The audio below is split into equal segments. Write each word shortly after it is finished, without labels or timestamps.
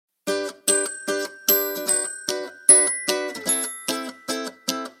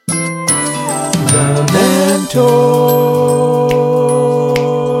yeah.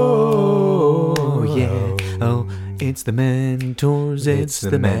 Oh, it's the mentors, it's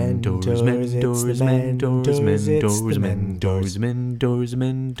the mentors.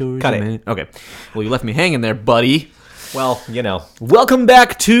 Cut it. Okay. Well, you left me hanging there, buddy. Well, you know. Welcome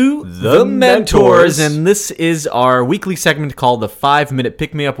back to The Mentors. And this is our weekly segment called the 5-Minute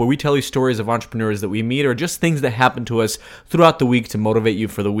Pick-Me-Up, where we tell you stories of entrepreneurs that we meet or just things that happen to us throughout the week to motivate you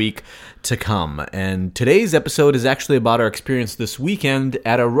for the week to come. And today's episode is actually about our experience this weekend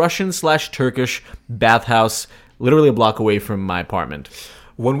at a Russian/Turkish bathhouse, literally a block away from my apartment.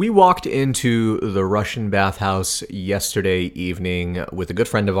 When we walked into the Russian bathhouse yesterday evening with a good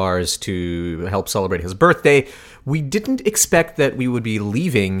friend of ours to help celebrate his birthday, we didn't expect that we would be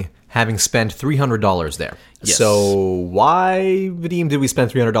leaving having spent $300 there. Yes. So why, Vadim, did we spend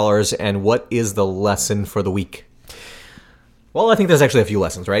 $300, and what is the lesson for the week? Well, I think there's actually a few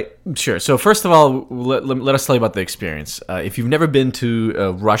lessons, right? Sure. So first of all, let us tell you about the experience. If you've never been to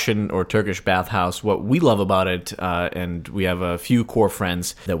a Russian or Turkish bathhouse, what we love about it, and we have a few core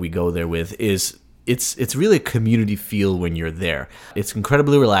friends that we go there with, is it's really a community feel when you're there. It's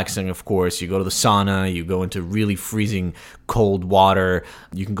incredibly relaxing, of course. You go to the sauna, you go into really freezing cold water,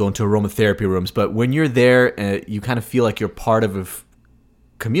 you can go into aromatherapy rooms, but when you're there, you kind of feel like you're part of a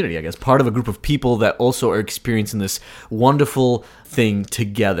community, I guess, part of a group of people that also are experiencing this wonderful thing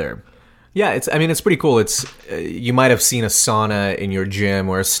together. Yeah, it's pretty cool. It's you might have seen a sauna in your gym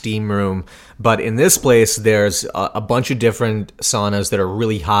or a steam room, but in this place, there's a bunch of different saunas that are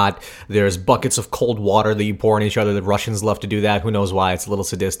really hot. There's buckets of cold water that you pour on each other. The Russians love to do that. Who knows why? It's a little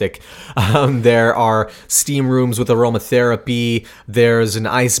sadistic. There are steam rooms with aromatherapy. There's an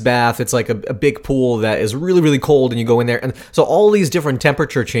ice bath. It's like a big pool that is really, really cold, and you go in there. And so all these different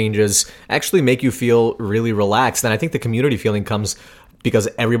temperature changes actually make you feel really relaxed. And I think the community feeling comes because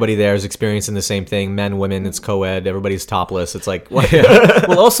everybody there is experiencing the same thing. Men, women, it's co-ed. Everybody's topless. It's like, what?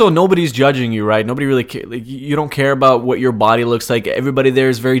 Well, also, nobody's judging you, right? Nobody really like, you don't care about what your body looks like. Everybody there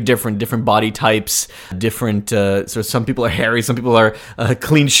is very different body types, different. So some people are hairy, some people are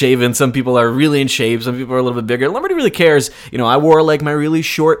clean-shaven, some people are really in shape, some people are a little bit bigger. Nobody really cares. You know, I wore like my really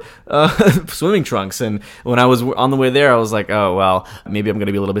short swimming trunks, and when I was on the way there, I was like, oh, well, maybe I'm going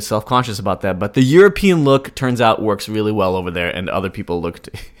to be a little bit self-conscious about that. But the European look, turns out, works really well over there, and other people looked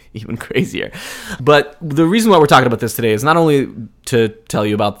even crazier. But the reason why we're talking about this today is not only to tell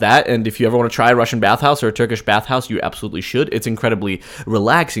you about that, and if you ever want to try a Russian bathhouse or a Turkish bathhouse, you absolutely should. It's incredibly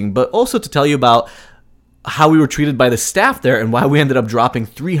relaxing, but also to tell you about how we were treated by the staff there and why we ended up dropping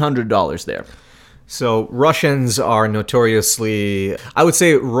 $300 there. So Russians are notoriously, I would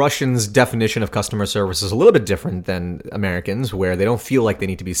say Russians' definition of customer service is a little bit different than Americans, where they don't feel like they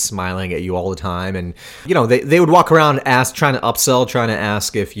need to be smiling at you all the time. And, you know, they would walk around trying to upsell, trying to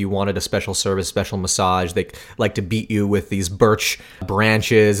ask if you wanted a special service, special massage. They like to beat you with these birch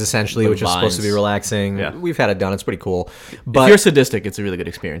branches, essentially, which is supposed to be relaxing. Yeah. We've had it done. It's pretty cool. But if you're sadistic, it's a really good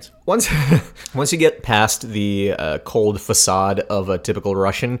experience. Once you get past the cold facade of a typical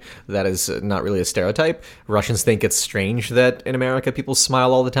Russian, that is not really a stereotype. Russians think it's strange that in America people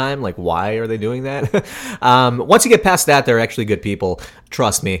smile all the time. Like, why are they doing that? Once you get past that, they're actually good people.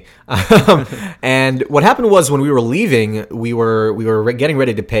 Trust me. And what happened was when we were leaving, we were getting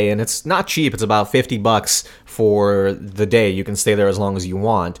ready to pay, and it's not cheap. It's about $50 for the day. You can stay there as long as you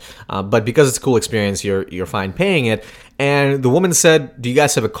want. But because it's a cool experience, you're fine paying it. And the woman said, "Do you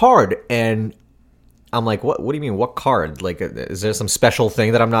guys have a card?" And I'm like, what do you mean, what card? Like, is there some special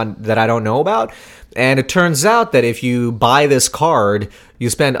thing that I don't know about? And it turns out that if you buy this card, you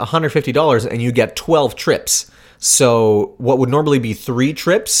spend $150 and you get 12 trips. So what would normally be 3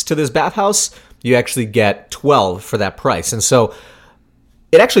 trips to this bathhouse, you actually get 12 for that price. And so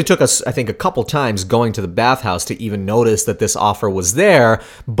it actually took us, I think, a couple times going to the bathhouse to even notice that this offer was there.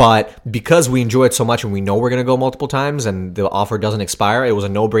 But because we enjoy it so much and we know we're going to go multiple times and the offer doesn't expire, it was a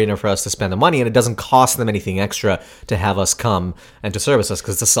no-brainer for us to spend the money. And it doesn't cost them anything extra to have us come and to service us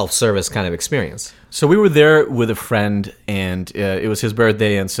because it's a self-service kind of experience. So we were there with a friend, and it was his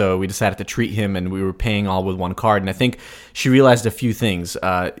birthday, and so we decided to treat him, and we were paying all with one card. And I think she realized a few things.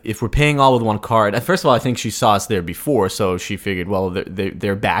 If we're paying all with one card, first of all, I think she saw us there before, so she figured, well,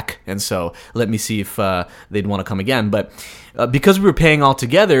 they're back, and so let me see if they'd want to come again. But because we were paying all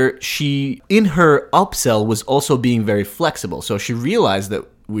together, she, in her upsell, was also being very flexible. So she realized that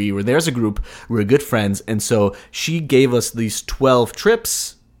we were there as a group, we were good friends, and so she gave us these 12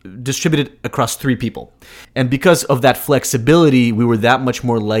 trips distributed across 3 people. And because of that flexibility, we were that much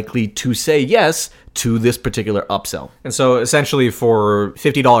more likely to say yes to this particular upsell. And so essentially for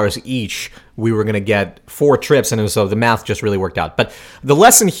 $50 each, we were going to get 4 trips, and so the math just really worked out. But the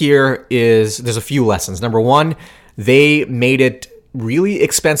lesson here is there's a few lessons. Number one, they made it really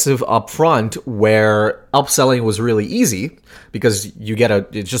expensive up front where upselling was really easy because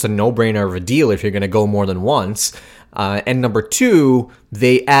it's just a no-brainer of a deal if you're going to go more than once. And number two,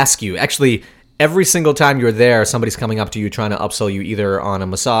 they ask you, actually, every single time you're there, somebody's coming up to you trying to upsell you either on a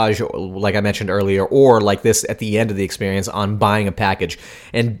massage, or, like I mentioned earlier, or like this at the end of the experience on buying a package.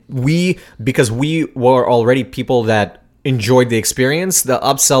 And because we were already people that enjoyed the experience, the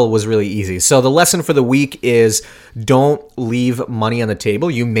upsell was really easy. So the lesson for the week is don't leave money on the table.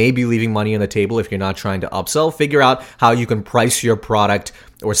 You may be leaving money on the table if you're not trying to upsell. Figure out how you can price your product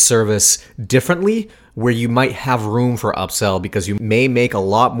or service differently where you might have room for upsell because you may make a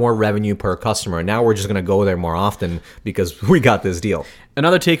lot more revenue per customer. Now we're just going to go there more often because we got this deal.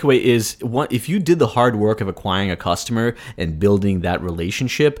 Another takeaway is if you did the hard work of acquiring a customer and building that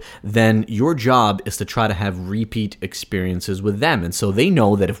relationship, then your job is to try to have repeat experiences with them. And so they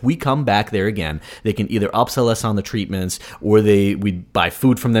know that if we come back there again, they can either upsell us on the treatments or we buy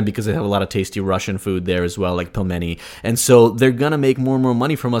food from them because they have a lot of tasty Russian food there as well, like pelmeni. And so they're going to make more and more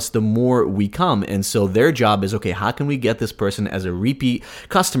money from us the more we come. And so their job is, okay, how can we get this person as a repeat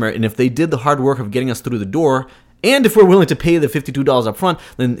customer? And if they did the hard work of getting us through the door, and if we're willing to pay the $52 up front,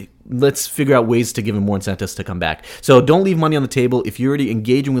 then let's figure out ways to give them more incentives to come back. So don't leave money on the table. If you're already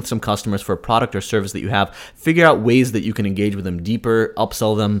engaging with some customers for a product or service that you have, figure out ways that you can engage with them deeper,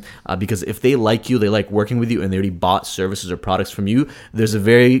 upsell them, because if they like you, they like working with you, and they already bought services or products from you, there's a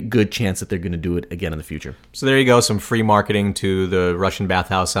very good chance that they're going to do it again in the future. So there you go, some free marketing to the Russian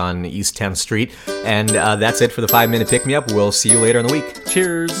Bathhouse on East 10th Street. And that's it for the 5-Minute Pick-Me-Up. We'll see you later in the week.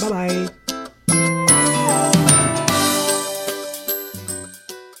 Cheers. Bye-bye.